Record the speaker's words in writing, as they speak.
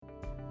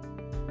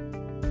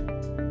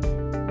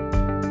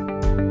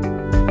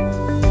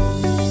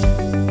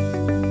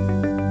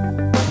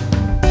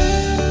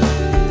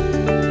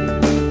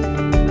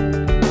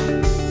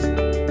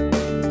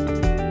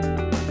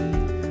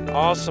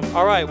Awesome.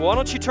 All right, well, why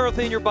don't you turn with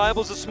me in your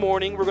Bibles this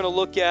morning? We're going to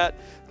look at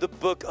the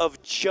book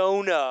of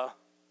Jonah.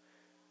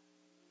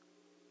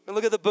 We're going to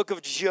look at the book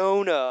of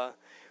Jonah,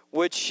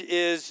 which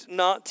is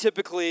not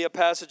typically a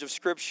passage of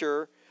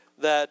Scripture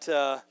that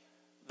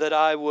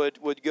I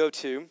would go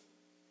to.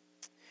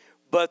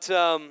 But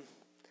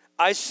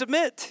I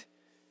submit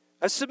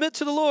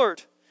to the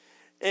Lord.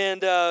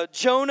 And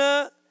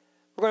Jonah,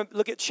 we're going to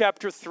look at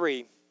chapter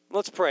 3.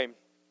 Let's pray.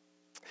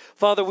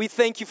 Father, we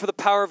thank you for the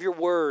power of your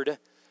word.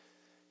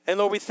 And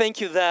Lord, we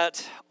thank you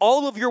that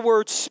all of your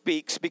word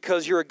speaks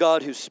because you're a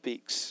God who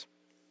speaks.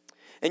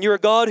 And you're a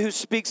God who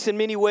speaks in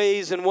many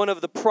ways, and one of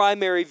the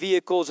primary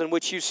vehicles in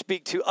which you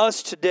speak to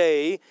us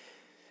today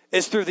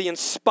is through the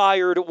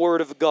inspired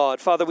word of God.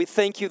 Father, we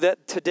thank you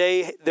that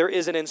today there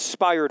is an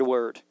inspired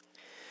word.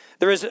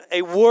 There is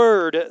a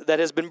word that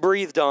has been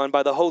breathed on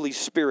by the Holy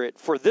Spirit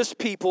for this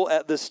people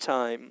at this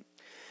time.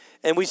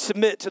 And we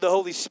submit to the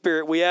Holy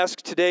Spirit. We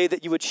ask today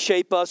that you would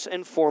shape us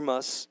and form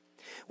us.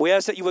 We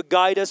ask that you would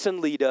guide us and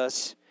lead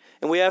us.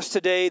 And we ask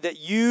today that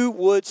you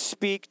would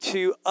speak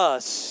to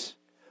us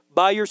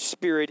by your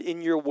Spirit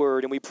in your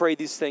word. And we pray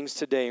these things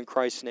today in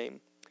Christ's name.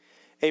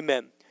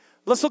 Amen.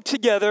 Let's look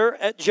together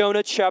at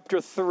Jonah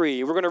chapter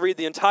 3. We're going to read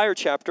the entire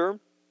chapter,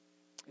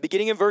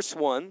 beginning in verse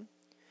 1.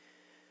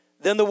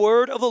 Then the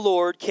word of the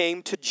Lord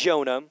came to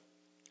Jonah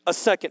a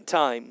second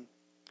time.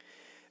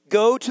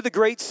 Go to the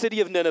great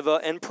city of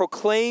Nineveh and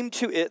proclaim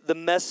to it the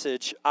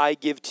message I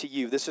give to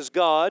you. This is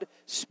God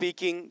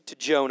speaking to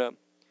Jonah.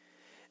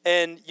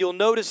 And you'll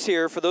notice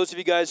here, for those of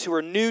you guys who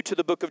are new to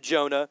the book of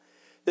Jonah,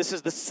 this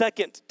is the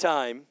second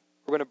time.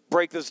 We're going to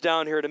break this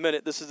down here in a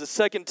minute. This is the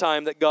second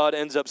time that God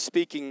ends up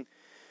speaking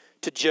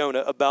to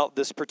Jonah about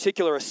this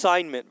particular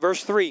assignment.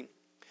 Verse 3,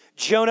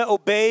 Jonah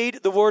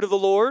obeyed the word of the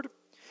Lord,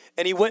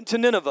 and he went to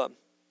Nineveh.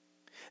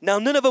 Now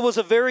Nineveh was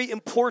a very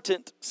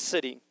important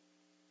city.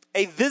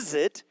 A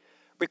visit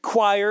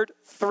required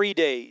 3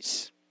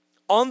 days.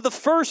 On the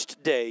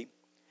first day,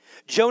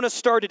 Jonah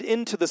started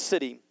into the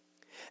city,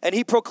 and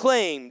he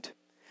proclaimed,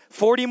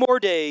 40 more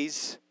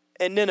days,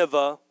 and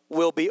Nineveh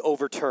will be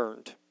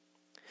overturned.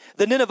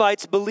 The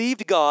Ninevites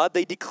believed God.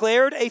 They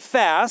declared a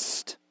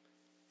fast,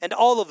 and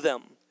all of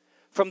them,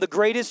 from the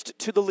greatest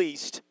to the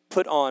least,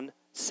 put on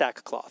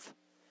sackcloth.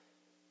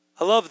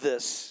 I love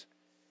this.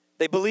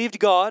 They believed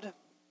God.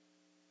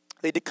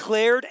 They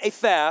declared a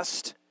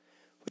fast,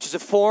 which is a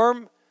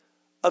form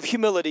of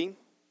humility.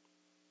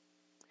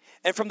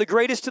 And from the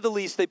greatest to the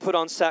least, they put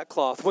on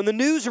sackcloth. When the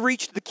news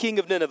reached the king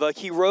of Nineveh,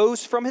 he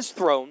rose from his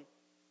throne.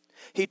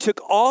 He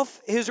took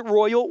off his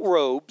royal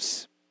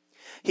robes.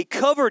 He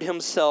covered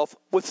himself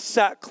with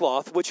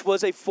sackcloth, which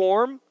was a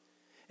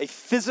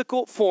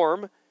physical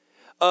form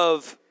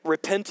of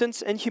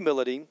repentance and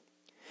humility.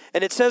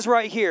 And it says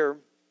right here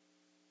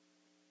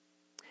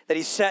that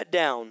he sat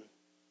down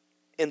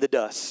in the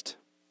dust.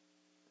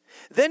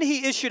 Then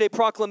he issued a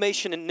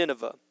proclamation in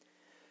Nineveh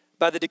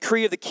by the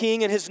decree of the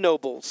king and his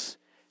nobles.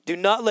 Do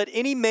not let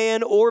any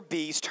man or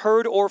beast,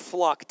 herd or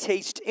flock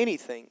taste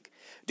anything.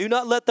 Do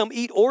not let them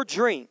eat or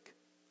drink.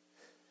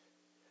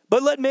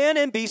 But let man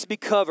and beast be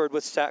covered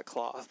with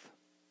sackcloth.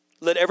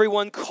 Let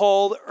everyone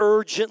call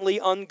urgently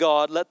on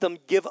God. Let them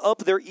give up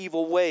their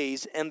evil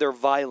ways and their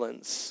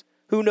violence.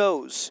 Who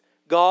knows?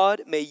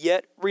 God may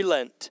yet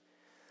relent,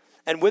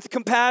 and with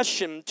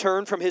compassion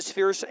turn from his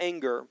fierce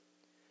anger,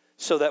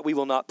 so that we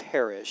will not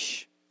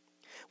perish.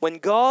 When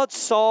God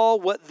saw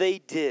what they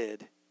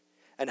did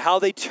and how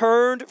they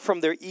turned from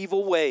their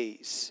evil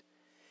ways,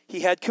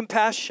 he had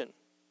compassion,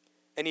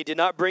 and he did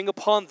not bring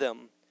upon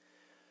them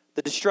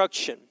the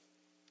destruction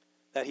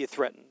that he had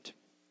threatened.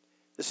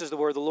 This is the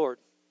word of the Lord.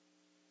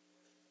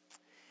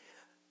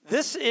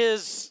 This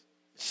is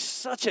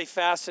such a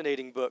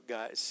fascinating book,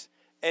 guys.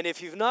 And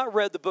if you've not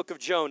read the book of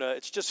Jonah,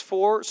 it's just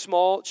 4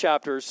 small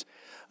chapters.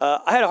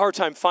 I had a hard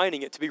time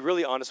finding it, to be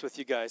really honest with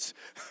you guys.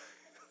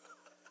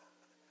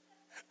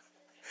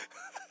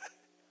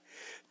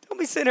 Don't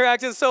be sitting here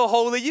acting so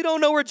holy. You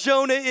don't know where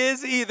Jonah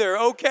is either,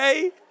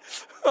 okay?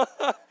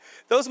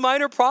 Those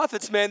minor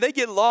prophets, man, they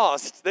get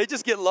lost. They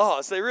just get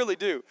lost. They really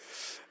do.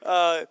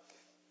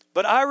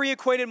 But I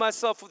reacquainted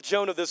myself with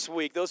Jonah this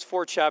week, those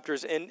 4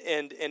 chapters, and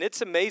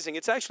it's amazing.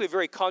 It's actually a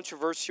very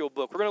controversial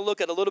book. We're going to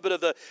look at a little bit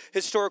of the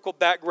historical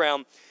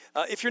background.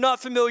 If you're not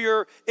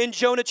familiar, in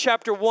Jonah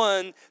chapter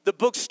 1, the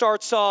book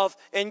starts off,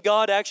 and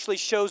God actually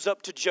shows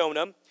up to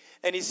Jonah,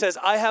 and he says,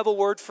 I have a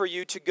word for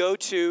you to go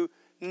to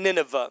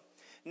Nineveh.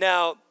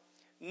 Now,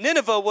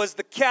 Nineveh was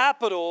the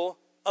capital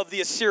of the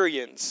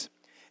Assyrians.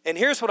 And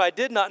here's what I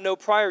did not know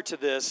prior to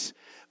this,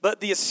 but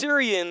the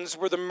Assyrians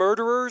were the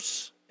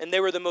murderers, and they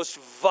were the most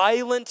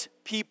violent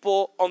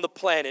people on the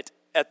planet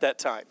at that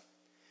time.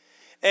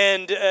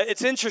 And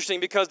it's interesting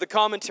because the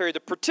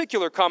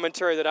particular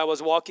commentary that I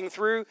was walking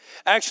through,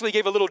 actually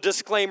gave a little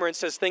disclaimer and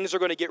says things are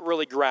going to get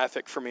really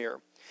graphic from here.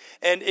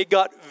 And it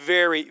got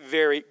very,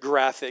 very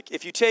graphic.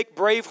 If you take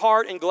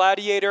Braveheart and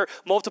Gladiator,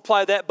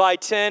 multiply that by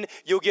 10,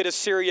 you'll get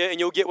Assyria, and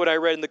you'll get what I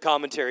read in the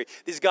commentary.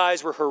 These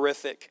guys were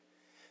horrific.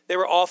 They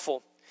were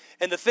awful.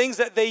 And the things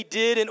that they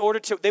did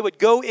they would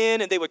go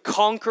in and they would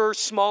conquer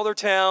smaller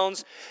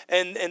towns,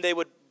 and they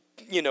would,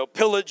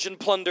 pillage and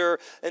plunder,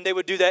 and they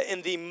would do that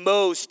in the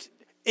most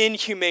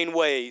inhumane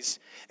ways.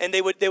 And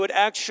they would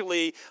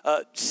actually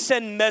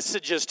send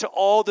messages to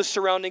all the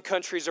surrounding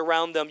countries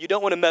around them. You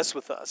don't want to mess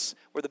with us.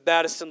 We're the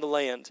baddest in the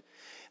land.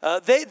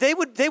 They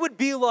would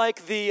be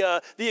like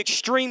the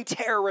extreme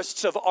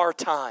terrorists of our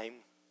time.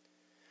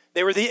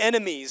 They were the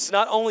enemies,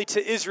 not only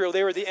to Israel,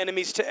 they were the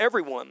enemies to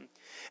everyone.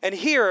 And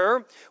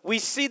here we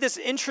see this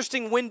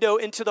interesting window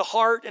into the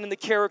heart and in the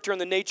character and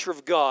the nature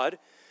of God,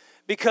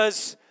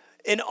 because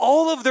in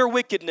all of their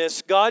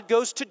wickedness, God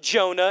goes to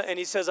Jonah and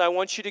he says, I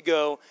want you to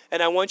go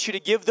and I want you to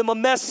give them a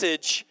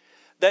message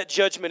that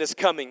judgment is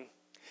coming.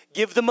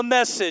 Give them a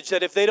message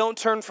that if they don't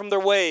turn from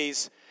their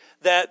ways,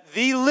 that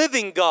the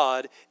living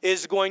God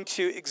is going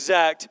to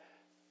exact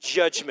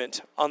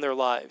judgment on their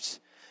lives.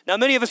 Now,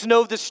 many of us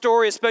know this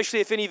story, especially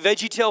if any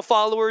VeggieTale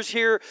followers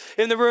here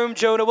in the room.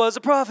 Jonah was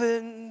a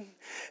prophet, and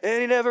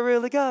he never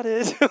really got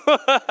it.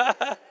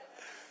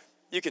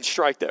 You can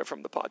strike that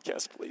from the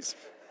podcast, please.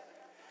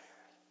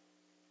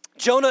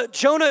 Jonah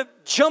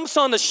jumps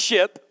on the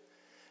ship,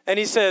 and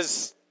he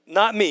says,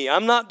 not me,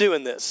 I'm not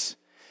doing this.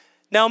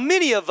 Now,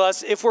 many of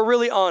us, if we're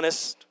really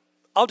honest,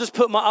 I'll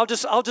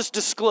just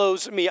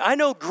disclose me. I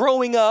know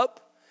growing up,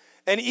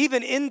 and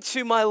even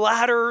into my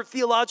latter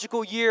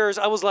theological years,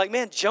 I was like,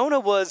 man, Jonah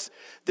was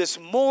this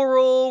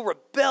moral,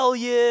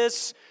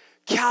 rebellious,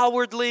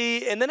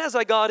 cowardly. And then as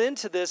I got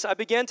into this, I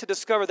began to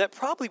discover that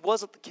probably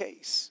wasn't the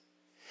case.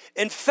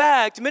 In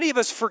fact, many of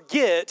us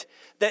forget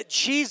that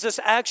Jesus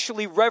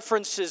actually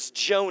references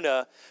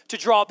Jonah to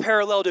draw a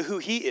parallel to who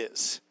he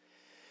is.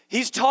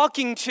 He's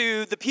talking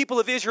to the people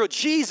of Israel.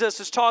 Jesus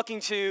is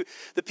talking to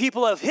the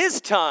people of his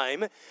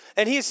time,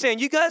 and he is saying,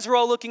 you guys are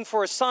all looking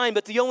for a sign,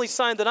 but the only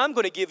sign that I'm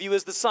going to give you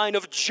is the sign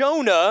of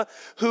Jonah,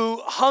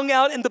 who hung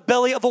out in the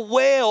belly of a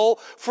whale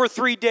for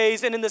 3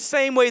 days, and in the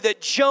same way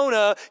that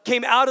Jonah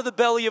came out of the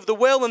belly of the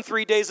whale in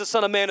 3 days, the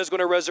Son of Man is going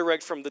to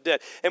resurrect from the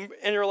dead. And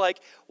you're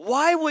like,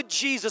 why would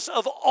Jesus,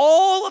 of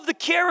all of the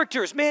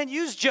characters, man,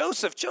 use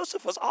Joseph?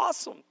 Joseph was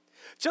awesome.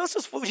 He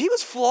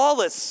was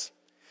flawless.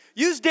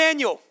 Use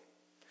Daniel.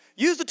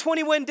 Use the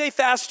 21-day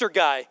faster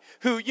guy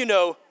who,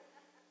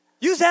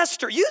 use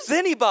Esther, use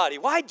anybody.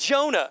 Why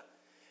Jonah?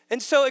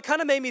 And so it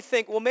kind of made me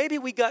think, well, maybe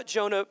we got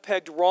Jonah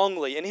pegged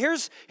wrongly. And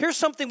here's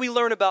something we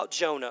learn about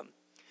Jonah.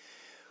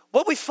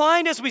 What we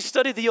find as we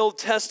study the Old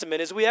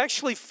Testament is we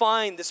actually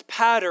find this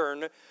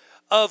pattern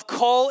of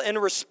call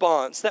and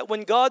response, that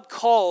when God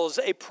calls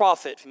a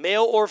prophet,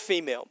 male or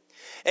female,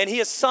 and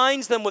he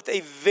assigns them with a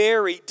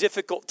very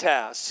difficult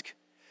task,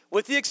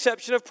 with the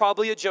exception of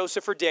probably a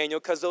Joseph or Daniel,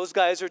 because those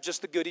guys are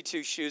just the goody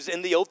two-shoes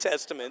in the Old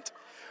Testament.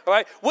 All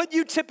right, what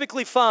you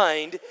typically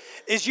find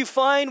is you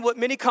find what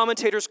many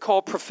commentators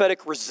call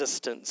prophetic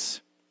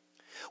resistance.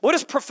 What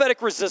is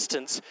prophetic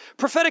resistance?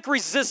 Prophetic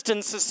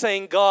resistance is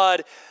saying,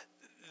 God,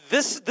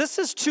 this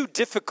is too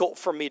difficult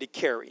for me to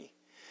carry.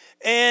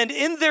 And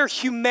in their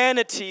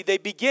humanity, they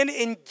begin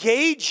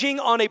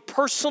engaging on a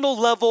personal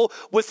level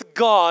with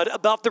God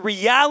about the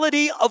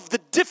reality of the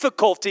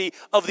difficulty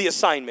of the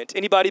assignment.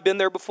 Anybody been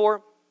there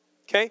before?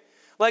 Okay?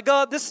 Like,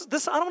 God, this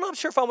I don't know, I'm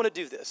sure if I want to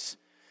do this.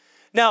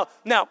 Now,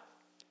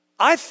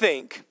 I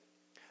think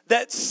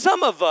that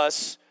some of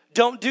us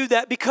don't do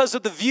that because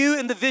of the view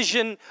and the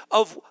vision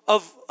of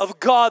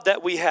God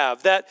that we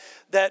have,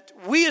 that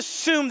we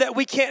assume that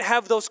we can't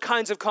have those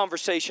kinds of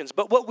conversations.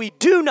 But what we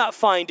do not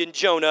find in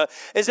Jonah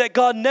is that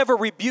God never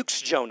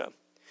rebukes Jonah.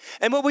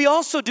 And what we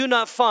also do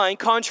not find,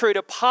 contrary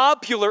to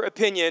popular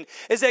opinion,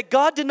 is that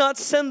God did not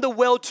send the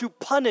whale to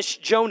punish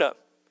Jonah.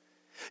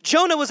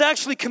 Jonah was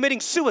actually committing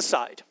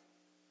suicide.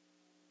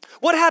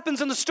 What happens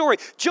in the story?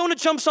 Jonah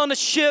jumps on a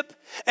ship,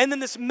 and then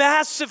this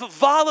massive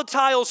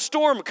volatile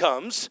storm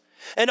comes.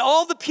 And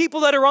all the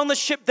people that are on the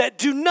ship that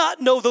do not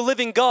know the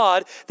living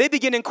God, they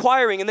begin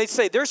inquiring, and they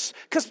say, because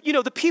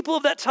the people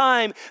of that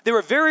time, they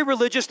were very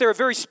religious, they were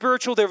very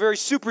spiritual, they were very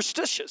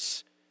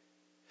superstitious.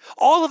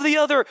 All of the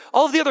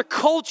other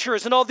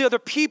cultures and all the other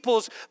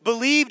peoples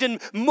believed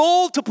in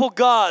multiple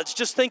gods.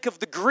 Just think of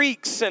the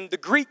Greeks and the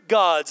Greek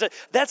gods.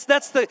 That's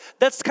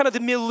kind of the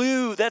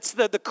milieu. That's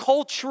the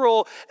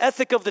cultural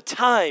ethic of the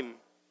time.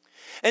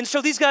 And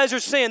so these guys are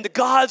saying the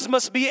gods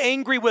must be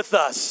angry with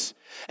us.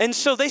 And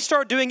so they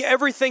start doing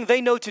everything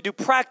they know to do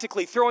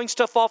practically, throwing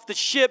stuff off the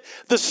ship.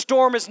 The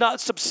storm is not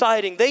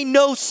subsiding. They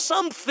know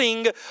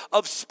something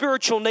of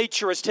spiritual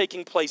nature is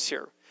taking place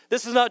here.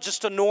 This is not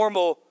just a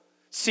normal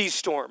sea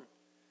storm.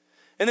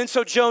 And then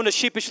so Jonah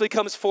sheepishly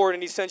comes forward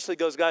and he essentially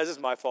goes, guys, this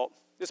is my fault.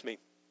 This is me.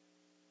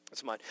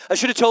 It's mine. I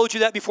should have told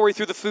you that before he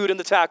threw the food and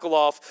the tackle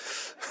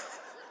off.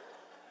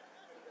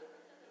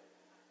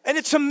 And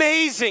it's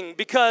amazing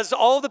because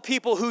all the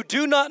people who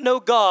do not know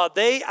God,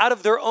 they, out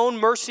of their own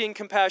mercy and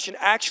compassion,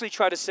 actually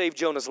try to save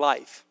Jonah's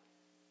life.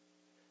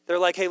 They're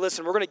like, hey,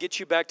 listen, we're going to get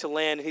you back to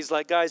land. And he's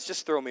like, guys,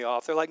 just throw me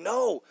off. They're like,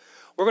 no,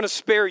 we're going to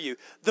spare you.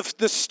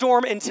 The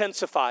storm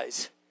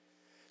intensifies.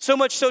 So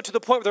much so to the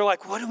point where they're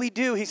like, what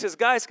do? He says,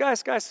 guys, I'm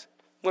going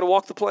to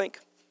walk the plank.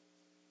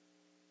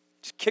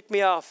 Just kick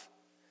me off.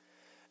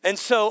 And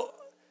so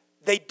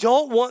they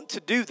don't want to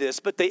do this,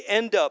 but they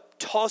end up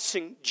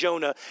tossing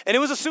Jonah. And it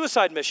was a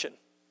suicide mission.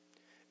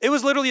 It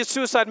was literally a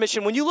suicide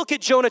mission. When you look at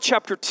Jonah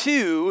chapter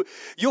 2,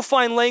 you'll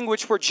find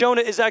language where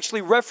Jonah is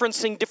actually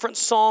referencing different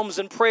psalms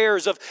and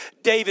prayers of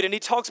David. And he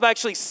talks about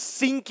actually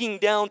sinking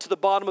down to the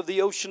bottom of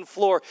the ocean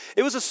floor.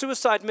 It was a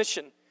suicide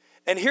mission.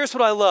 And here's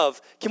what I love.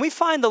 Can we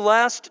find the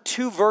last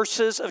 2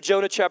 verses of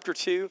Jonah chapter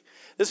 2?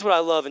 This is what I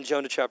love in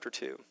Jonah chapter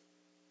 2.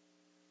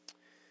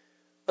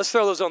 Let's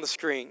throw those on the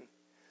screen.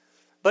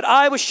 But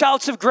I, with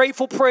shouts of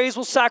grateful praise,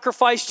 will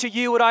sacrifice to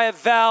you what I have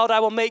vowed.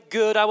 I will make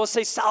good. I will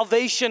say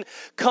salvation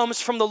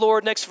comes from the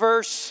Lord. Next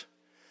verse.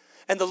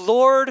 And the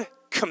Lord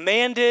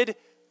commanded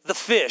the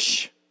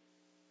fish,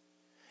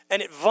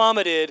 and it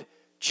vomited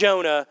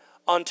Jonah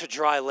onto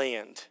dry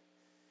land.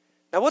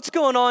 Now what's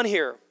going on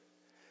here?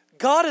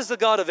 God is the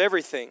God of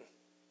everything.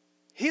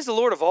 He's the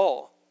Lord of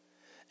all.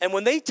 And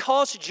when they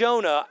tossed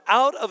Jonah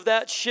out of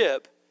that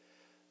ship,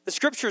 the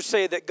scriptures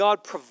say that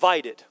God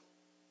provided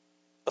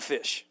a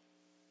fish.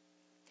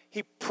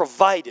 He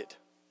provided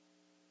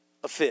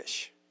a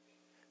fish.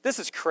 This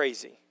is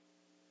crazy.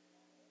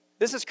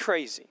 This is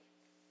crazy.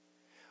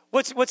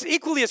 What's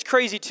equally as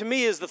crazy to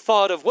me is the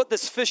thought of what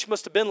this fish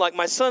must have been like.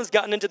 My son's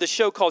gotten into the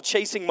show called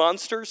Chasing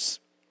Monsters.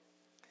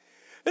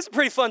 It's a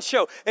pretty fun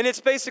show. And it's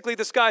basically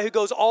this guy who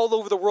goes all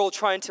over the world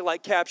trying to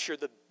capture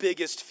the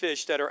biggest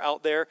fish that are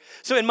out there.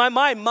 So in my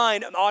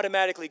mind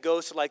automatically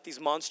goes to these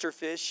monster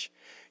fish.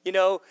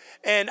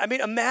 And I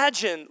mean,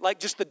 imagine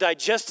just the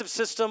digestive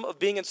system of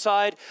being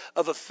inside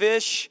of a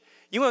fish.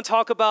 You want to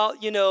talk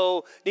about,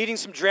 needing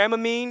some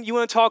Dramamine? You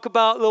want to talk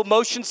about a little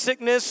motion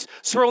sickness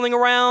swirling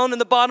around in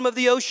the bottom of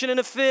the ocean in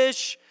a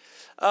fish?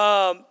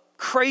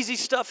 Crazy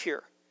stuff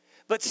here.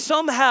 But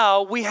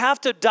somehow we have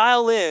to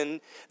dial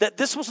in that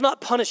this was not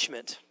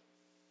punishment.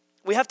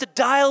 We have to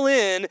dial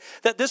in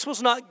that this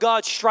was not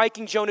God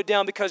striking Jonah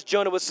down because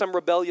Jonah was some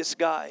rebellious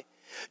guy.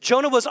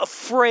 Jonah was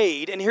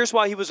afraid, and here's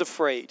why he was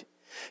afraid.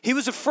 He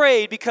was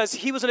afraid because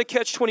he was in a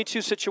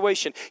catch-22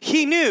 situation.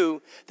 He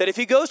knew that if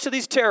he goes to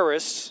these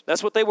terrorists,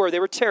 that's what they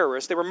were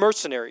terrorists, they were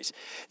mercenaries,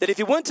 that if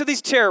he went to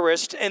these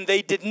terrorists and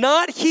they did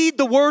not heed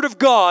the word of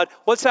God,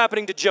 what's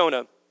happening to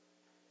Jonah?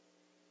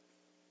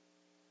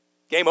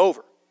 Game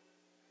over.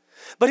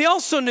 But he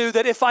also knew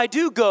that if I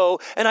do go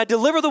and I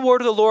deliver the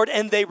word of the Lord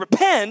and they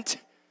repent,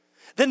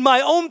 then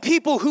my own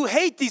people who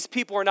hate these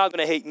people are not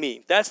going to hate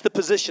me. That's the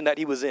position that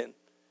he was in.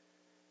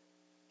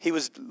 He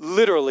was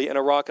literally in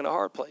a rock and a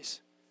hard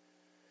place.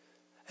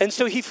 And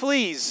so he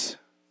flees.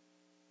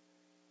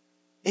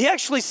 He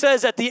actually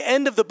says at the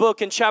end of the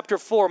book in chapter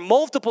 4,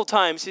 multiple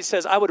times he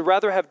says, I would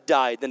rather have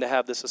died than to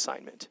have this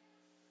assignment.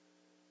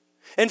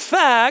 In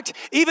fact,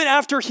 even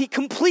after he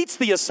completes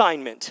the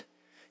assignment,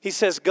 he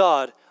says,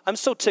 God, I'm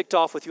so ticked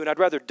off with you and I'd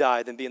rather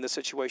die than be in the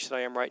situation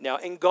I am right now.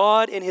 And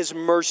God in his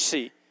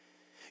mercy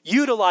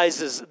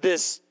utilizes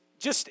this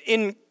just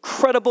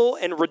incredible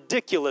and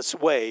ridiculous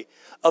way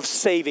of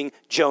saving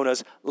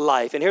Jonah's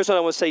life. And here's what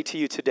I want to say to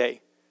you today.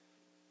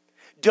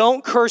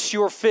 Don't curse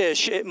your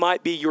fish. It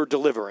might be your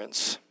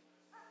deliverance.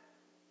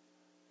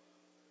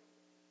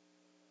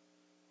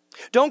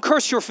 Don't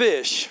curse your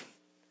fish.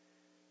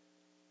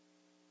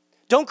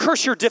 Don't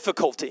curse your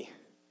difficulty.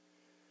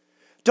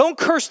 Don't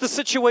curse the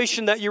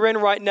situation that you're in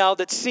right now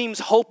that seems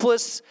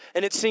hopeless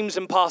and it seems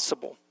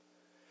impossible.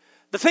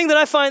 The thing that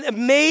I find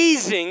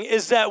amazing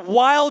is that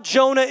while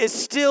Jonah is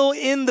still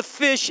in the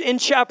fish in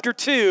chapter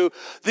 2,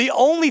 the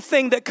only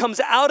thing that comes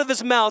out of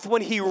his mouth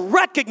when he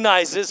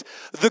recognizes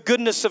the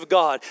goodness of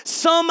God,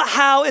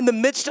 somehow in the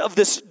midst of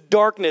this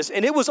darkness,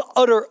 and it was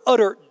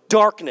utter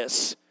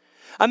darkness.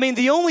 I mean,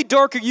 the only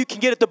darker you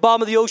can get at the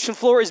bottom of the ocean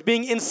floor is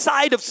being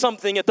inside of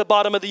something at the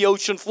bottom of the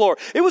ocean floor.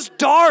 It was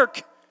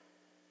dark.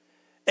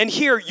 And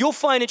here you'll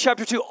find in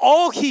chapter 2,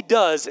 all he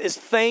does is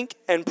thank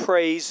and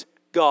praise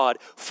God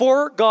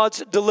for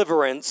God's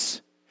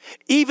deliverance,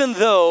 even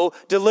though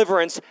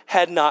deliverance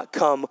had not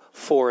come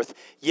forth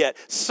yet.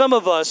 Some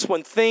of us,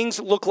 when things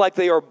look like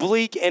they are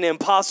bleak and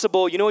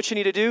impossible, you know what you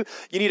need to do?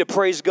 You need to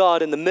praise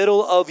God in the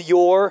middle of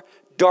your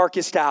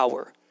darkest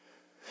hour.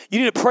 You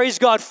need to praise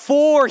God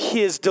for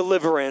his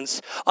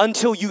deliverance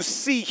until you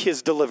see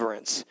his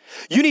deliverance.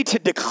 You need to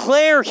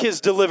declare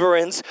his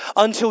deliverance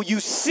until you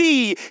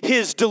see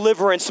his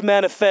deliverance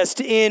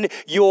manifest in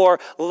your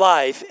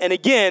life. And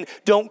again,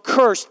 don't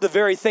curse the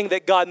very thing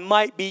that God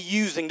might be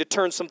using to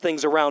turn some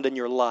things around in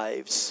your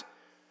lives.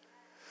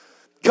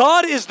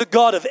 God is the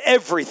God of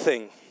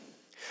everything.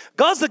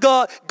 God's the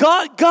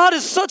God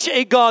is such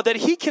a God that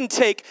he can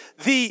take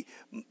the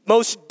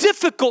most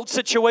difficult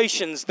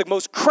situations, the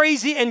most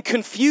crazy and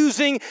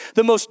confusing,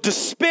 the most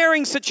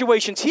despairing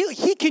situations.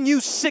 He can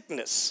use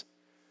sickness.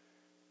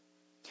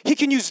 He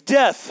can use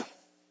death.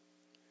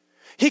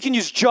 He can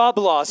use job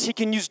loss. He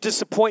can use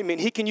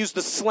disappointment. He can use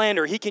the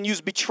slander. He can use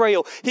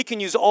betrayal. He can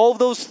use all of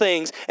those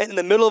things, and in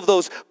the middle of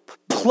those,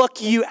 pluck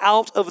you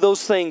out of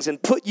those things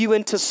and put you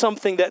into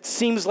something that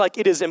seems like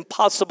it is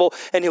impossible,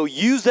 and he'll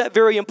use that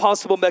very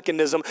impossible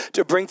mechanism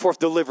to bring forth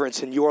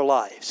deliverance in your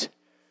lives.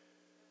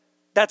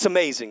 That's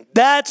amazing.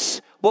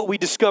 That's what we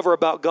discover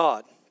about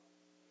God.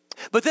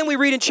 But then we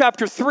read in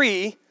chapter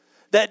 3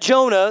 that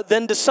Jonah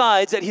then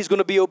decides that he's going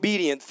to be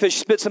obedient. Fish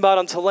spits him out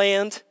onto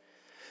land.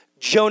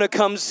 Jonah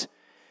comes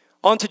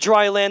onto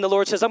dry land. The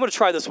Lord says, I'm going to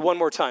try this one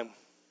more time.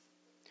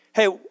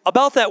 Hey,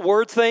 about that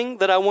word thing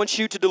that I want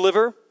you to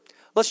deliver,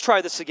 let's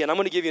try this again. I'm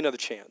going to give you another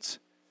chance.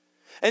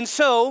 And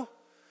so,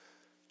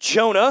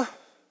 Jonah,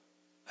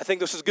 I think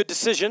this was a good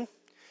decision.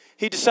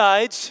 He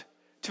decides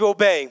to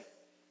obey.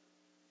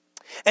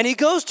 And he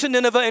goes to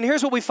Nineveh, and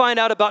here's what we find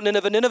out about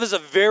Nineveh. Nineveh is a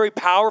very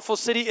powerful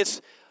city.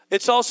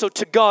 It's also,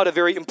 to God, a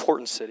very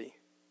important city.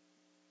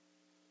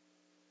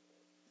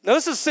 Now,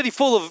 this is a city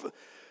full of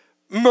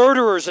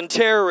murderers and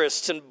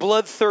terrorists and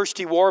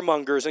bloodthirsty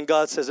warmongers, and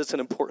God says it's an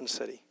important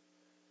city.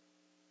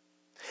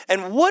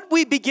 And what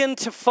we begin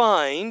to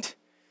find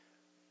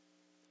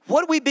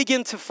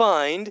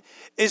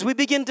is we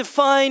begin to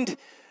find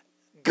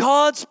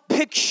God's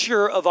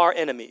picture of our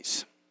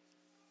enemies.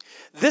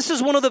 This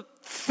is one of the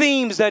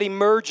themes that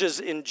emerges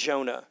in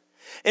Jonah.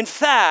 In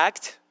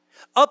fact,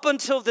 up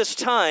until this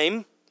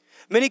time,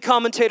 many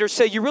commentators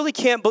say you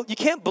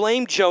can't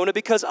blame Jonah,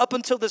 because up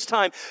until this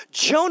time,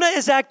 Jonah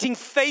is acting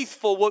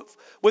faithful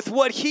with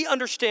what he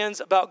understands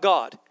about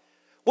God.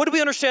 What do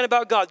we understand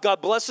about God?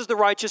 God blesses the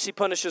righteous, he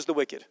punishes the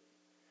wicked.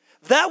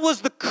 That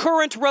was the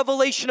current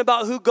revelation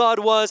about who God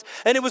was,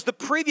 and it was the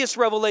previous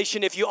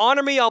revelation. If you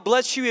honor me, I'll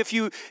bless you. If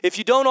you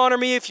don't honor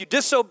me, if you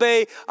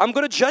disobey, I'm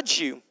going to judge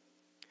you.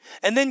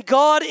 And then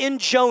God in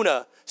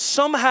Jonah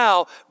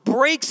somehow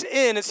breaks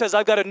in and says,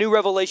 I've got a new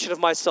revelation of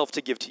myself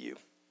to give to you.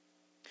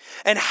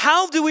 And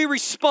how do we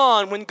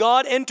respond when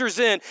God enters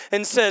in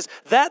and says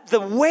that the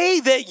way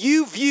that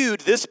you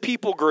viewed this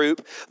people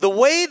group, the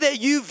way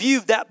that you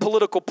viewed that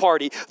political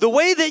party, the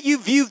way that you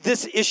viewed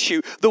this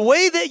issue, the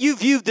way that you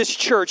viewed this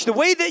church, the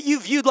way that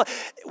you viewed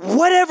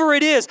whatever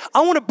it is,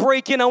 I want to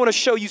break in, I want to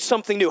show you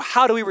something new.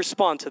 How do we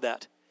respond to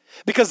that?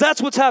 Because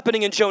that's what's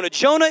happening in Jonah.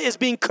 Jonah is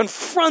being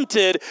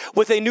confronted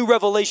with a new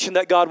revelation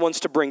that God wants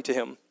to bring to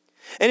him.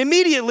 And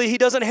immediately he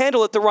doesn't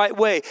handle it the right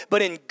way.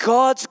 But in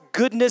God's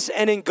goodness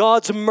and in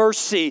God's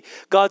mercy,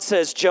 God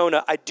says,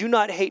 Jonah, I do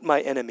not hate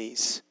my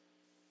enemies.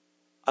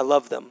 I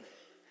love them.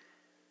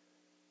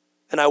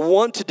 And I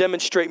want to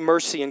demonstrate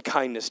mercy and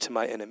kindness to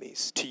my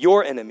enemies, to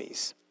your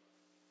enemies.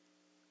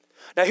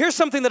 Now here's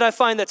something that I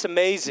find that's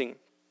amazing.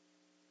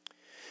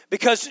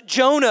 Because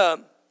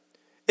Jonah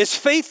is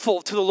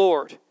faithful to the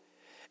Lord.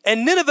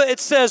 And Nineveh,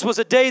 it says, was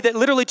a day that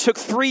literally took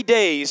 3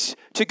 days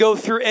to go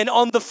through. And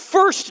on the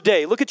first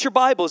day, look at your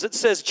Bibles, it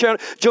says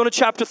Jonah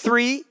chapter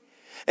 3.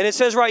 And it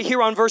says right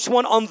here on verse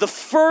 1, on the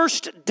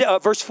first day,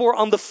 verse 4,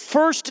 on the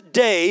first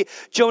day,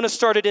 Jonah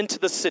started into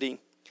the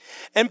city.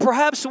 And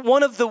perhaps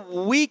one of the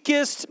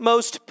weakest,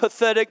 most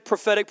pathetic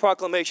prophetic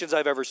proclamations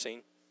I've ever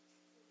seen.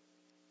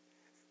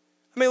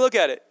 I mean, look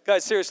at it.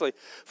 Guys, seriously.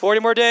 40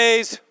 more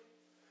days.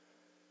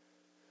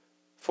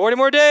 40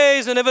 more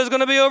days, and Nineveh's going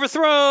to be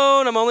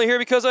overthrown. I'm only here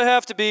because I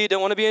have to be.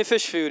 Don't want to be in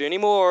fish food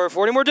anymore.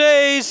 40 more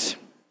days.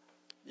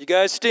 You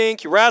guys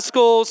stink. You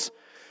rascals.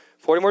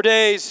 40 more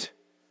days.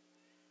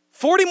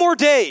 40 more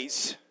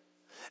days.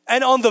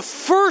 And on the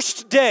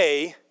first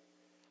day,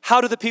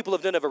 how do the people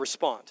of Nineveh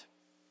respond?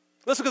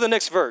 Let's look at the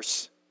next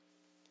verse.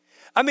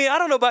 I mean, I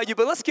don't know about you,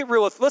 but let's get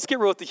real with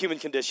the human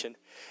condition.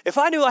 If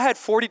I knew I had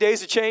 40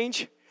 days to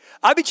change,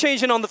 I'd be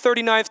changing on the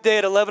 39th day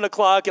at 11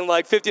 o'clock in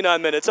like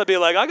 59 minutes. I'd be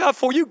like,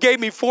 you gave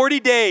me 40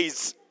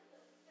 days.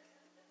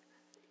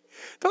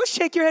 Don't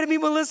shake your head at me,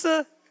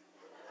 Melissa.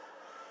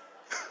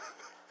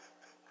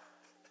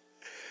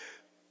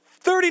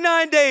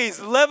 39 days,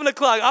 11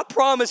 o'clock. I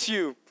promise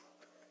you.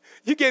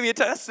 You gave me a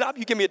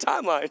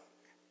timeline.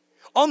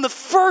 On the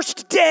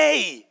first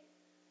day,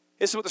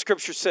 this is what the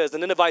scripture says. The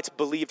Ninevites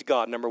believed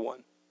God, number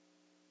one.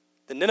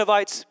 The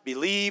Ninevites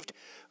believed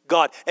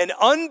God. An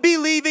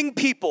unbelieving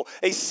people,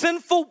 a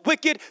sinful,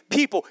 wicked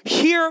people,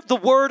 hear the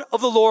word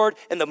of the Lord,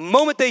 and the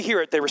moment they hear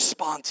it, they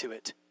respond to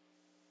it.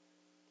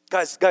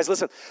 Guys,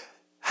 listen.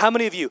 How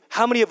many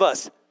of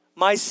us,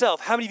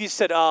 myself, how many of you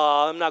said,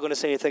 I'm not going to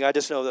say anything, I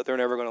just know that they're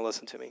never going to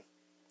listen to me?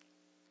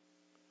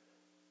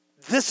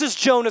 This is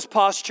Jonah's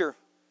posture.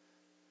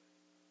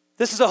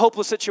 This is a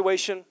hopeless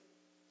situation.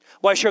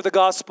 Why share the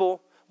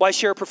gospel? Why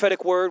share a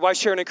prophetic word? Why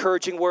share an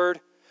encouraging word?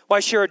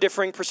 Why share a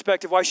differing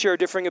perspective? Why share a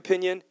differing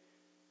opinion?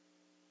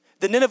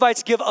 The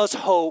Ninevites give us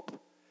hope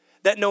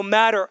that no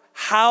matter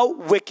how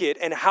wicked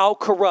and how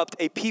corrupt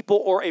a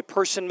people or a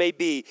person may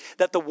be,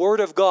 that the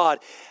word of God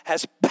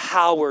has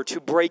power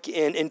to break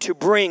in and to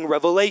bring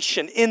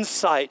revelation,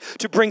 insight,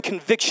 to bring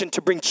conviction,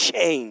 to bring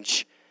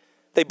change.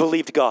 They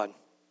believed God.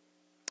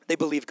 They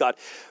believed God.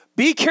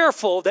 Be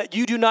careful that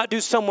you do not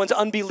do someone's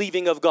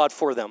unbelieving of God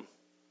for them.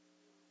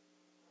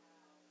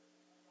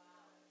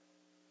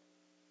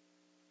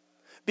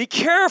 Be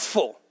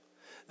careful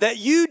that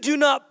you do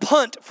not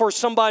punt for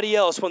somebody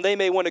else when they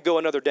may want to go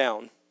another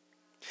down.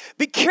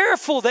 Be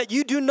careful that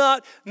you do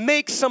not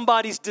make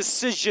somebody's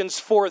decisions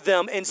for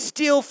them and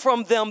steal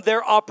from them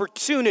their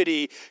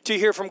opportunity to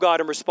hear from God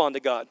and respond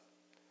to God.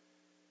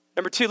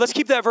 Number 2, let's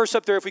keep that verse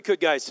up there if we could,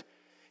 guys.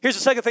 Here's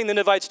the second thing the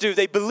Ninevites do.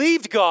 They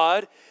believed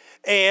God,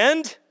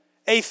 and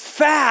a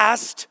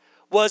fast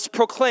was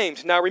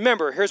proclaimed. Now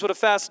remember, here's what a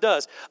fast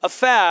does. A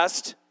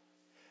fast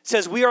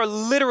says we are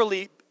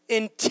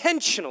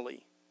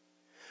intentionally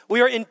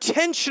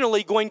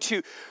going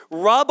to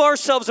rob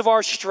ourselves of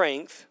our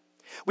strength.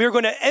 We are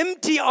going to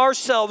empty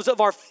ourselves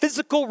of our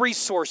physical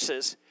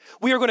resources.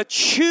 We are going to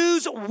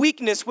choose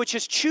weakness, which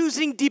is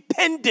choosing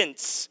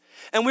dependence.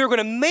 And we are going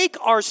to make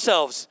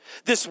ourselves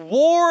this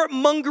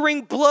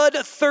war-mongering,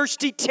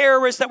 blood-thirsty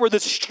terrorists that were the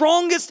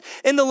strongest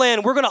in the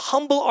land. We're going to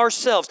humble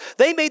ourselves.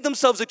 They made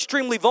themselves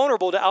extremely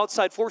vulnerable to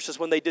outside forces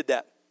when they did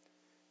that.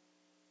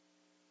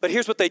 But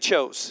here's what they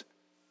chose.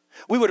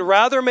 We would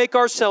rather make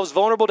ourselves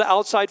vulnerable to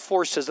outside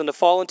forces than to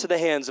fall into the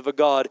hands of a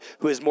God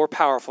who is more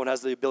powerful and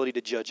has the ability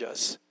to judge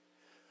us.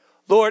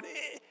 Lord,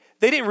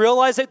 they didn't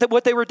realize that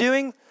what they were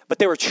doing, but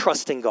they were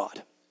trusting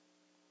God.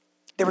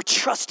 They were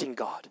trusting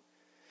God.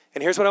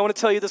 And here's what I want to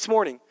tell you this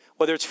morning.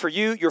 Whether it's for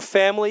you, your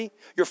family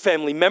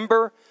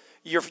member,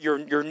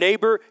 your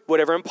neighbor,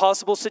 whatever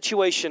impossible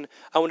situation,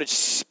 I want to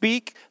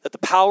speak that the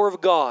power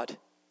of God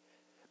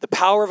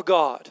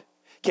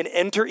can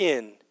enter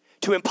in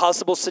to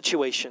impossible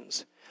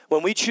situations.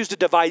 When we choose to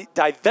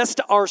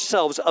divest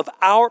ourselves of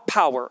our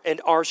power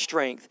and our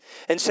strength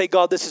and say,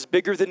 God, this is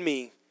bigger than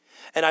me,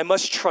 and I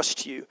must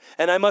trust you,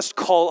 and I must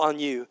call on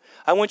you.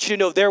 I want you to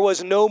know there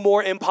was no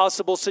more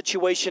impossible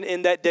situation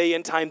in that day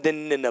and time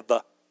than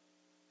Nineveh.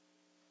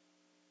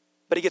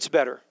 But it gets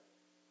better.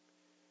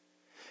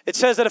 It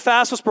says that a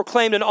fast was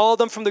proclaimed, and all of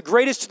them, from the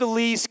greatest to the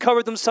least,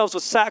 covered themselves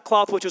with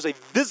sackcloth, which was a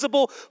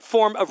visible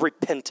form of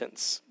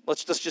repentance.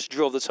 Let's just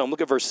drill this home.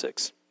 Look at verse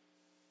 6.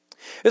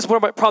 This is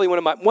probably one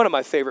of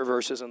my favorite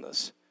verses in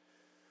this.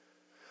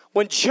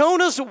 When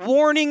Jonah's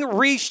warning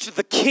reached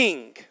the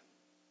king.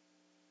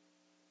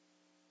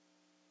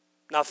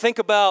 Now think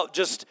about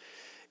just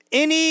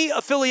any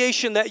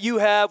affiliation that you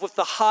have with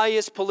the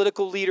highest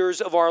political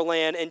leaders of our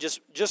land and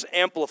just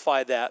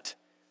amplify that.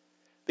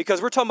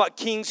 Because we're talking about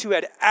kings who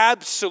had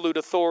absolute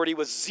authority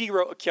with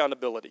zero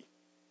accountability.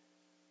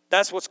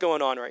 That's what's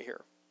going on right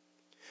here.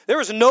 There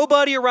was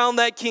nobody around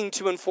that king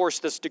to enforce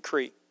this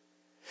decree.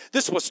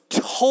 This was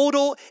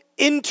total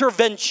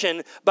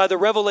intervention by the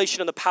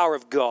revelation and the power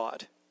of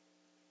God.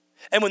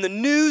 And when the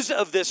news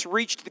of this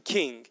reached the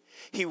king,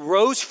 he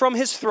rose from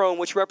his throne,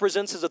 which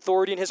represents his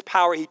authority and his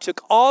power. He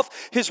took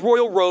off his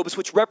royal robes,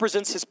 which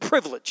represents his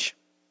privilege.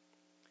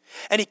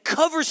 And he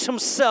covers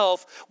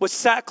himself with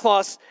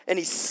sackcloth, and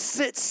he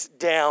sits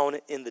down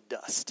in the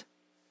dust.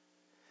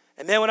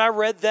 And man, when I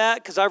read that,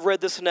 because I've read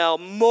this now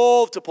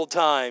multiple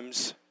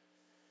times,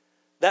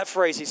 that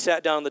phrase, he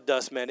sat down in the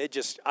dust, man, it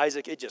just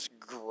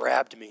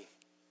grabbed me.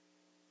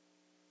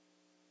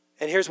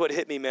 And here's what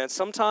hit me, man.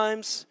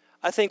 Sometimes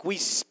I think we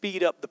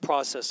speed up the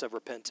process of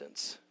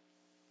repentance.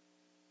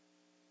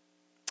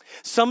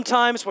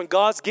 Sometimes when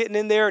God's getting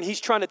in there and he's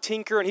trying to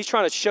tinker and he's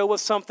trying to show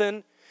us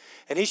something,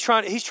 and he's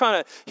trying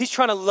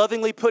to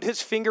lovingly put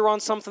his finger on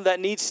something that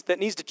needs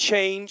to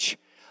change,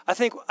 I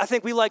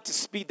think we like to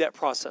speed that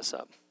process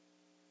up.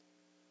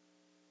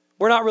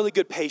 We're not really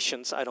good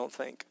patients, I don't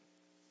think.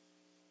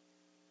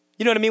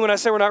 You know what I mean when I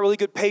say we're not really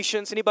good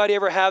patients? Anybody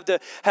ever have to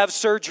have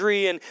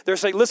surgery and they're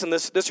saying, listen,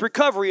 this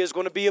recovery is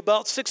going to be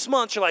about 6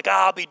 months. You're like,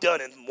 I'll be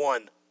done in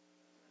 1.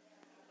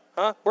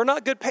 Huh? We're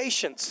not good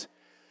patients.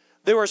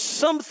 There are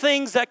some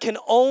things that can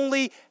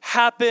only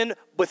happen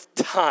with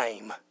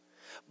time,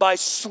 by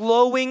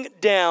slowing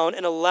down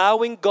and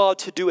allowing God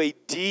to do a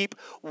deep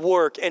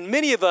work. And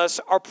many of us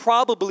are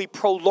probably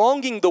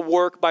prolonging the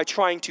work by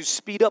trying to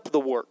speed up the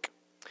work.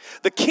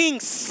 The king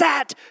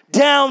sat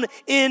down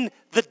in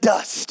the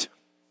dust.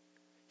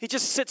 He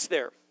just sits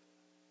there.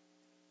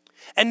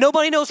 And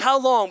nobody knows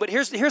how long, but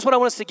here's what I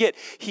want us to get.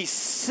 He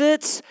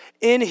sits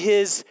in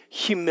his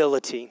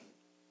humility.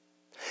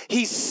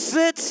 He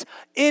sits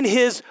in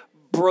his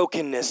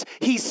brokenness.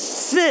 He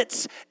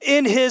sits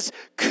in his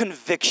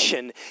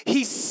conviction.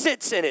 He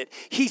sits in it.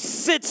 He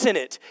sits in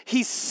it.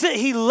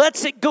 He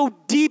lets it go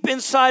deep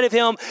inside of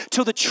him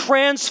till the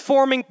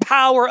transforming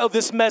power of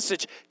this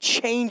message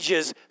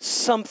changes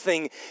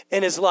something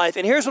in his life.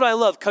 And here's what I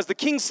love, because the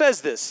king says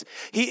this.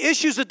 He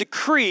issues a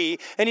decree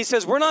and he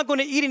says, we're not going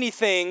to eat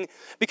anything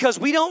because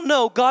we don't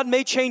know. God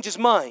may change his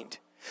mind.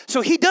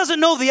 So he doesn't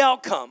know the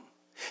outcome.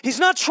 He's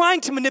not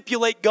trying to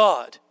manipulate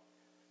God.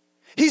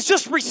 He's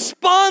just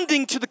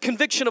responding to the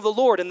conviction of the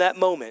Lord in that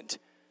moment.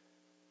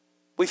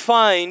 We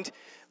find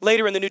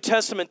later in the New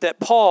Testament that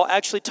Paul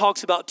actually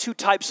talks about 2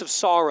 types of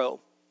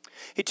sorrow.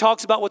 He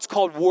talks about what's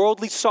called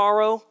worldly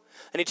sorrow,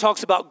 and he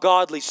talks about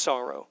godly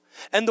sorrow.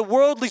 And the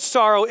worldly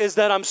sorrow is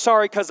that I'm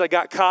sorry because I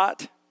got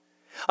caught.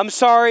 I'm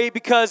sorry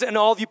because, and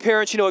all of you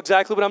parents, you know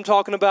exactly what I'm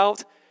talking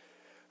about.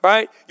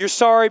 Right? You're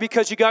sorry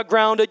because you got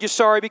grounded. You're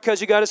sorry because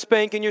you got a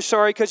spanking. You're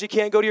sorry because you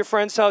can't go to your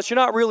friend's house. You're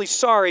not really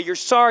sorry. You're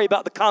sorry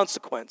about the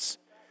consequence.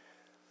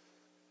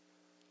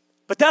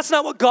 But that's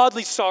not what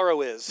godly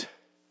sorrow is.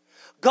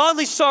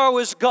 Godly sorrow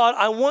is, God,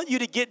 I want you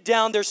to get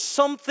down. There's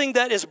something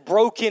that is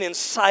broken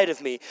inside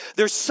of me.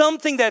 There's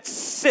something that's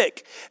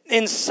sick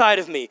inside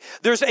of me.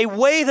 There's a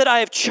way that I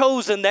have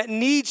chosen that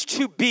needs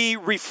to be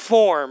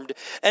reformed.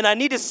 And I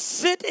need to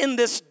sit in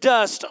this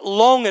dust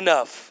long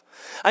enough.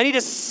 I need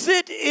to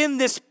sit in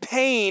this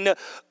pain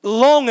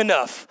long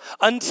enough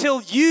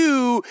until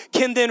you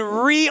can then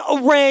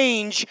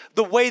rearrange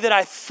the way that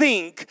I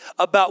think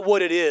about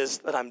what it is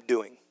that I'm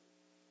doing.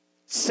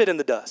 Sit in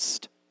the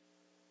dust.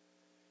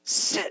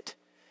 Sit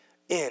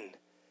in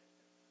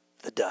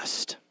the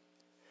dust.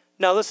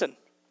 Now listen,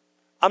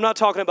 I'm not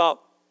talking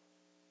about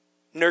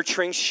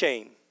nurturing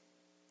shame.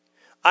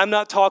 I'm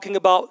not talking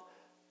about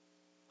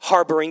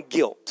harboring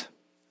guilt.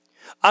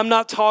 I'm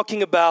not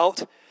talking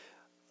about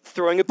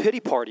throwing a pity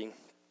party.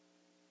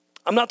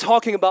 I'm not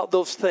talking about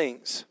those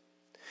things.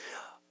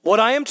 What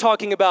I am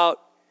talking about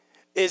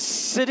is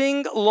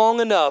sitting long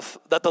enough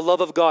that the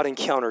love of God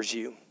encounters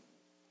you.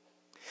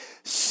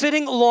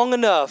 Sitting long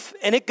enough,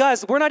 and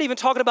guys, we're not even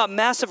talking about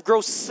massive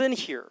gross sin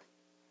here.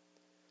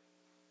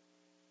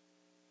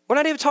 We're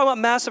not even talking about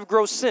massive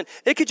gross sin.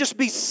 It could just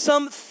be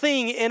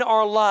something in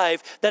our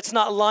life that's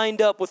not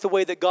lined up with the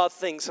way that God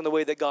thinks and the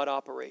way that God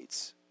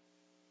operates.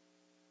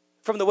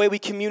 From the way we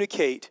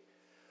communicate,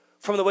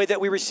 from the way that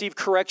we receive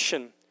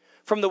correction,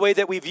 from the way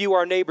that we view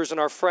our neighbors and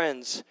our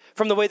friends,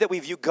 from the way that we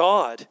view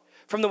God,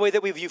 from the way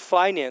that we view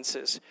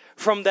finances,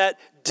 from that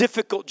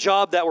difficult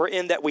job that we're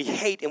in that we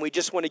hate and we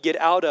just want to get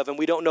out of and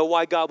we don't know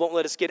why God won't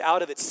let us get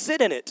out of it.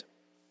 Sit in it.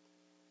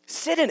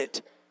 Sit in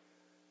it.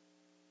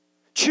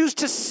 Choose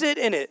to sit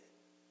in it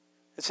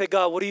and say,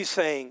 God, what are you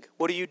saying?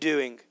 What are you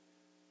doing?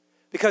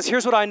 Because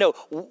here's what I know.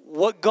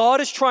 What God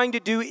is trying to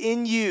do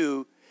in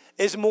you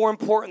is more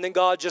important than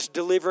God just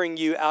delivering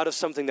you out of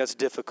something that's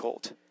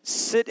difficult.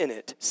 Sit in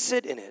it.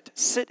 Sit in it.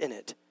 Sit in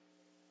it.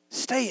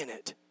 Stay in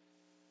it.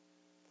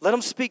 Let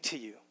him speak to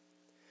you.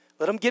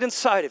 Let him get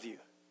inside of you.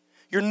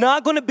 You're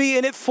not going to be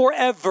in it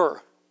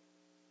forever.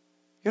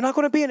 You're not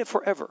going to be in it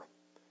forever.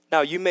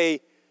 Now, you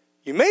may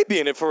be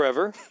in it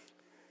forever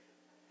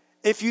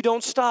if you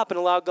don't stop and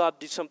allow God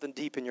to do something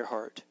deep in your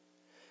heart.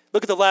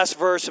 Look at the last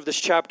verse of this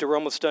chapter. We're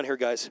almost done here,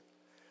 guys.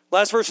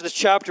 Last verse of this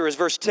chapter is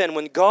verse 10.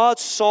 When God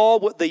saw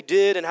what they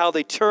did and how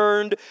they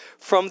turned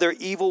from their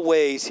evil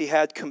ways, he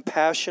had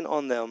compassion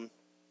on them,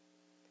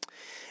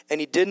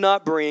 and he did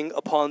not bring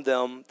upon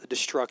them the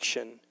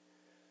destruction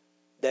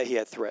that he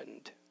had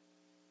threatened.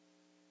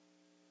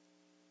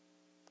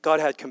 God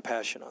had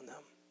compassion on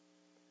them.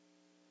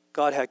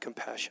 God had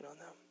compassion on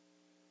them.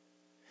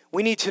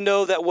 We need to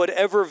know that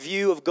whatever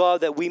view of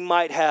God that we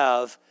might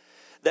have,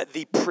 that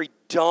the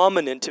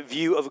predominant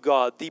view of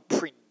God, the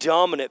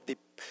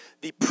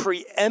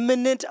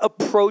preeminent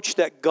approach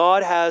that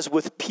God has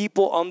with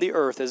people on the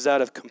earth is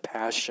that of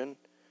compassion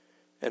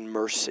and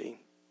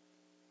mercy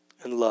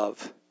and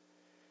love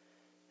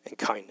and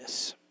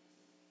kindness.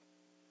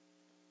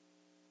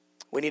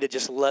 We need to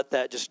just let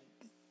that just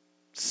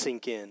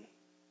sink in.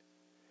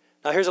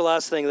 Now here's the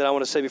last thing that I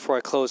want to say before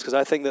I close, because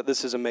I think that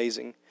this is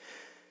amazing.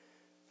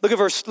 Look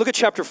at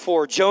chapter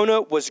 4.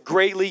 Jonah was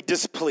greatly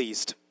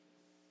displeased.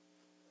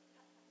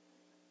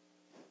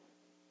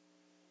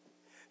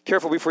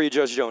 Careful before you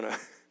judge Jonah.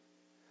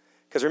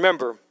 Because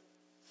remember,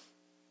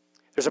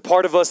 there's a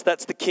part of us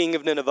that's the king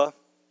of Nineveh,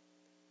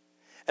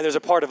 and there's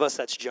a part of us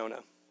that's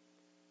Jonah.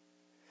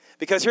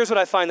 Because here's what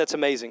I find that's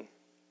amazing.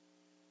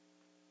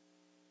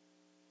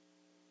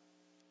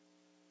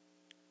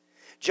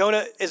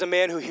 Jonah is a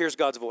man who hears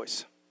God's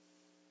voice.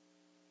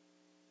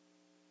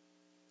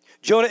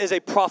 Jonah is a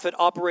prophet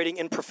operating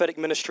in prophetic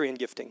ministry and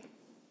gifting.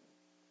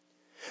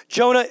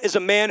 Jonah is a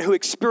man who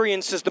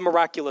experiences the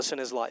miraculous in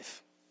his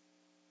life.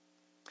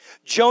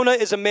 Jonah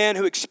is a man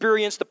who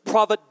experienced the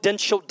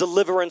providential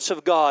deliverance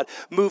of God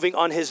moving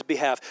on his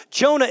behalf.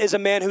 Jonah is a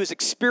man who's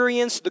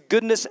experienced the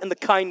goodness and the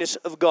kindness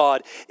of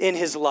God in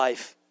his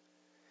life.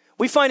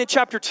 We find in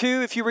chapter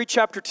 2, if you read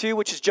chapter 2,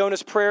 which is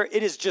Jonah's prayer,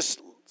 it is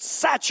just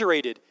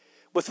saturated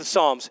with the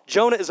Psalms.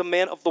 Jonah is a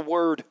man of the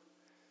word.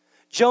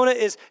 Jonah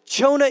is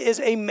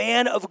a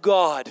man of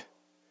God.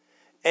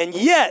 And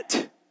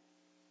yet,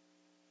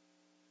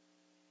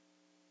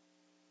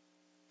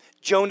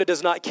 Jonah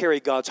does not carry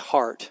God's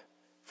heart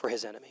for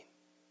his enemy.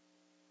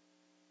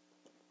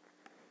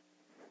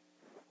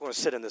 I want to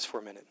sit in this for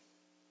a minute.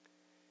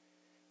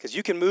 Because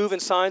you can move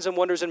in signs and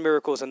wonders and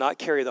miracles and not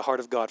carry the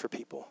heart of God for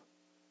people.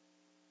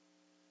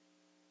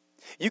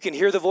 You can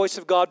hear the voice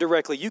of God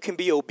directly. You can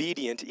be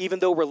obedient, even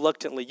though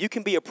reluctantly. You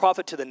can be a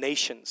prophet to the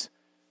nations.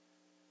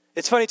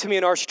 It's funny to me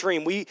in our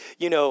stream, we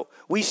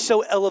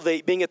so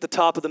elevate being at the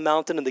top of the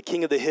mountain and the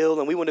king of the hill,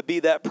 and we want to be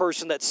that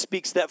person that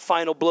speaks that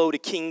final blow to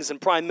kings and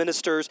prime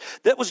ministers.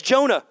 That was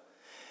Jonah.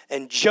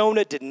 And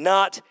Jonah did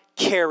not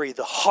carry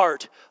the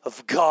heart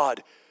of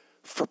God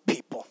for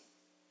people.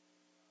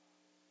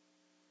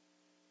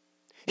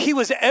 He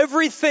was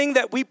everything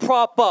that we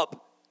prop up.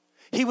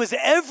 He was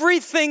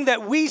everything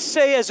that we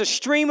say as a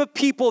stream of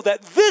people,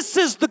 that this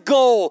is the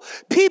goal.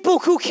 People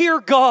who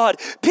hear God,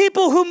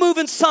 people who move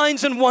in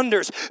signs and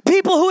wonders,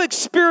 people who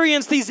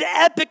experience these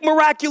epic,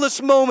 miraculous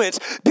moments,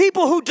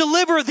 people who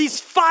deliver these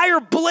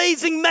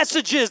fire-blazing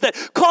messages that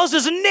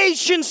causes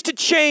nations to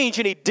change.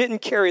 And he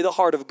didn't carry the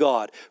heart of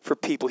God for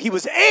people. He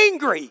was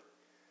angry.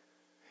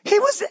 He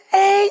was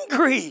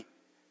angry.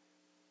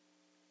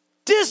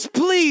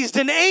 Displeased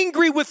and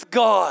angry with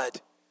God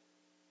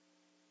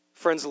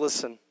Friends,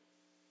 listen.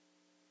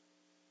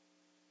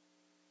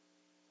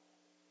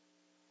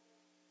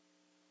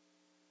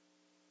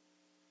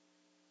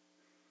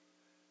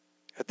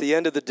 At the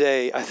end of the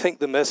day, I think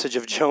the message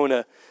of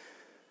Jonah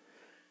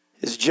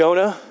is,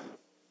 Jonah,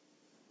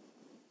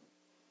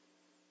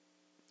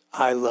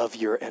 I love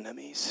your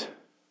enemies.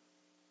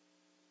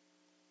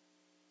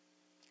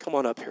 Come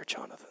on up here,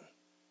 Jonathan.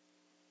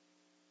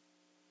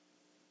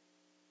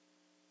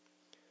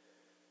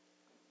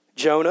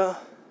 Jonah,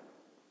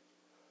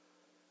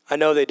 I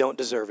know they don't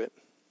deserve it.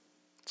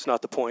 It's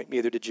not the point.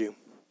 Neither did you.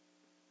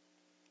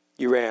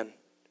 You ran.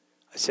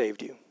 I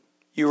saved you.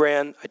 You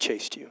ran. I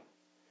chased you.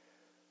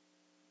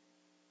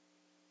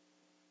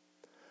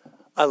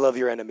 I love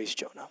your enemies,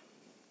 Jonah.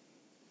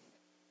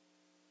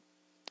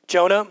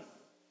 Jonah,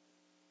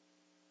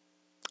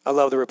 I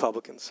love the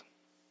Republicans.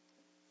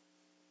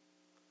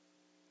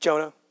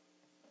 Jonah,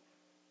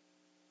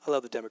 I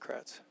love the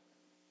Democrats.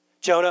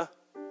 Jonah,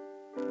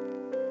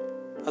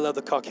 I love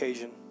the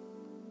Caucasian.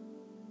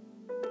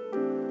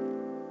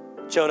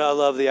 Jonah, I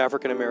love the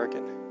African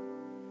American.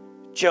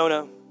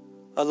 Jonah,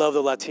 I love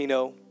the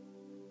Latino.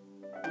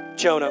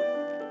 Jonah,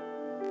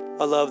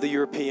 I love the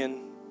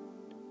European.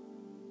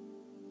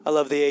 I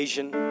love the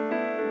Asian.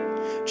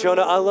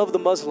 Jonah, I love the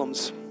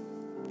Muslims.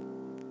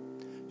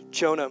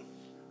 Jonah,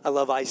 I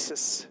love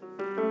ISIS.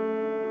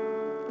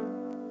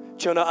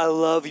 Jonah, I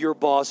love your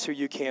boss who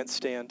you can't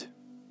stand.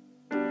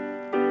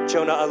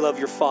 Jonah, I love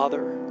your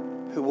father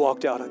who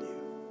walked out on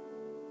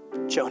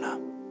you. Jonah,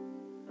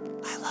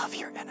 I love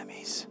your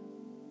enemies.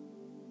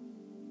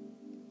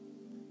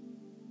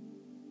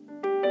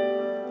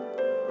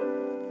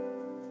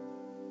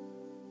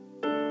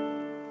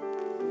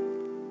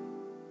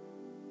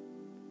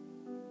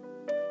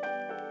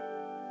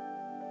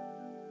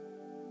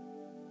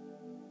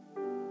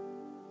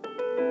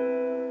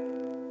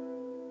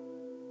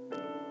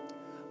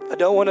 I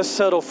don't want to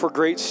settle for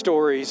great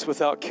stories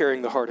without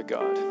carrying the heart of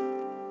God.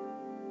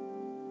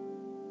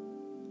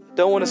 I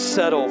don't want to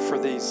settle for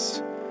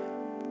these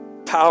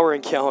power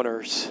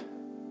encounters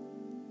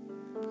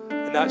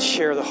and not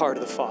share the heart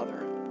of the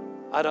Father.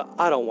 I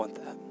don't want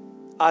that.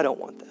 I don't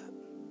want that.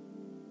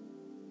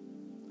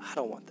 I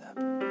don't want that.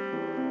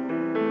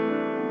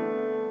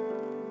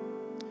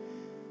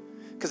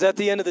 Because at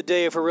the end of the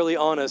day, if we're really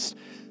honest,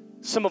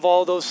 some of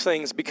all those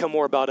things become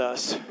more about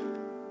us.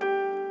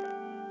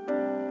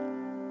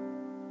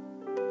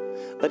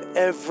 Let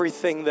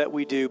everything that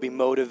we do be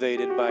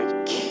motivated by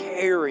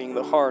carrying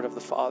the heart of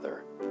the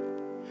Father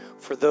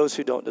for those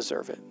who don't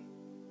deserve it.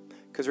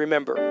 Because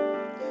remember,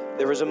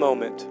 there was a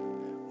moment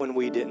when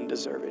we didn't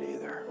deserve it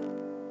either.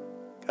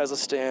 Guys,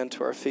 let's stand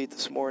to our feet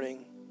this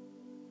morning.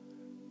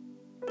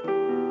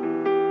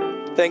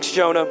 Thanks,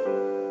 Jonah.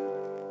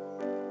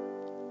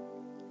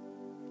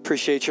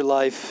 Appreciate your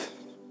life.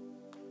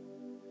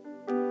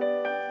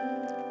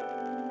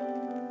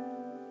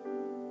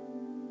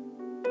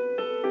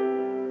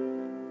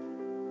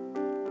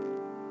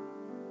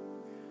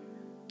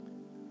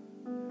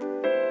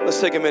 Let's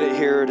take a minute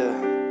here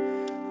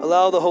to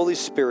allow the Holy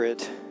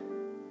Spirit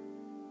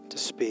to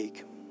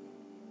speak.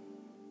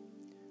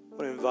 I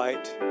want to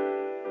invite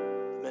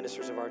the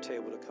ministers of our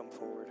table to come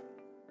forward.